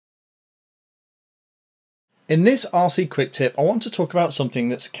In this RC quick tip, I want to talk about something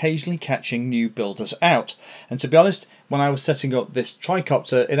that's occasionally catching new builders out. And to be honest, when I was setting up this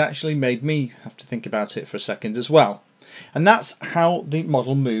tricopter, it actually made me have to think about it for a second as well. And that's how the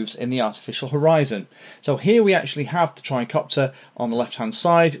model moves in the artificial horizon. So here we actually have the tricopter on the left hand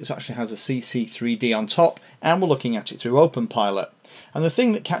side. It actually has a CC3D on top, and we're looking at it through OpenPilot. And the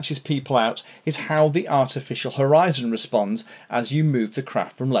thing that catches people out is how the artificial horizon responds as you move the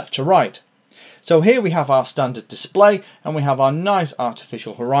craft from left to right. So here we have our standard display, and we have our nice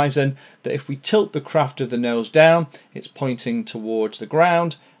artificial horizon that if we tilt the craft of the nose down, it's pointing towards the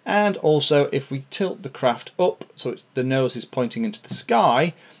ground, and also if we tilt the craft up so the nose is pointing into the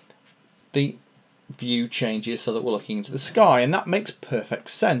sky, the view changes so that we're looking into the sky, and that makes perfect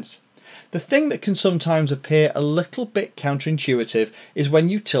sense. The thing that can sometimes appear a little bit counterintuitive is when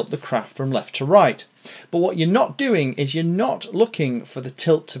you tilt the craft from left to right. But what you're not doing is you're not looking for the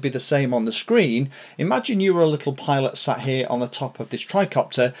tilt to be the same on the screen. Imagine you were a little pilot sat here on the top of this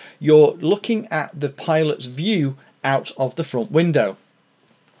tricopter. You're looking at the pilot's view out of the front window.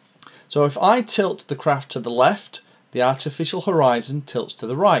 So if I tilt the craft to the left, the artificial horizon tilts to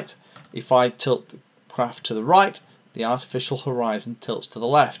the right. If I tilt the craft to the right, the artificial horizon tilts to the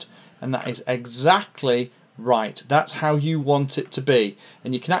left. And that is exactly right. That's how you want it to be.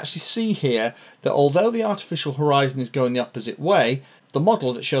 And you can actually see here that although the artificial horizon is going the opposite way, the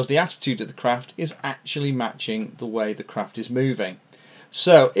model that shows the attitude of the craft is actually matching the way the craft is moving.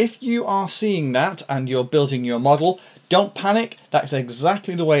 So if you are seeing that and you're building your model, don't panic. That's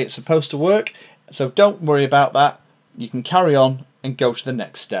exactly the way it's supposed to work. So don't worry about that. You can carry on and go to the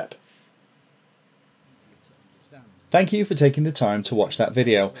next step. Thank you for taking the time to watch that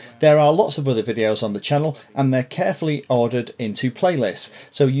video. There are lots of other videos on the channel, and they're carefully ordered into playlists,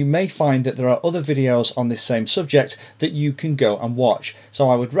 so you may find that there are other videos on this same subject that you can go and watch. So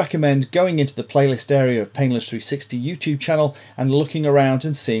I would recommend going into the playlist area of Painless 360 YouTube channel and looking around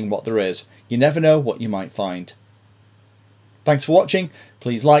and seeing what there is. You never know what you might find. Thanks for watching.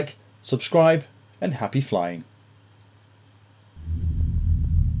 Please like, subscribe, and happy flying.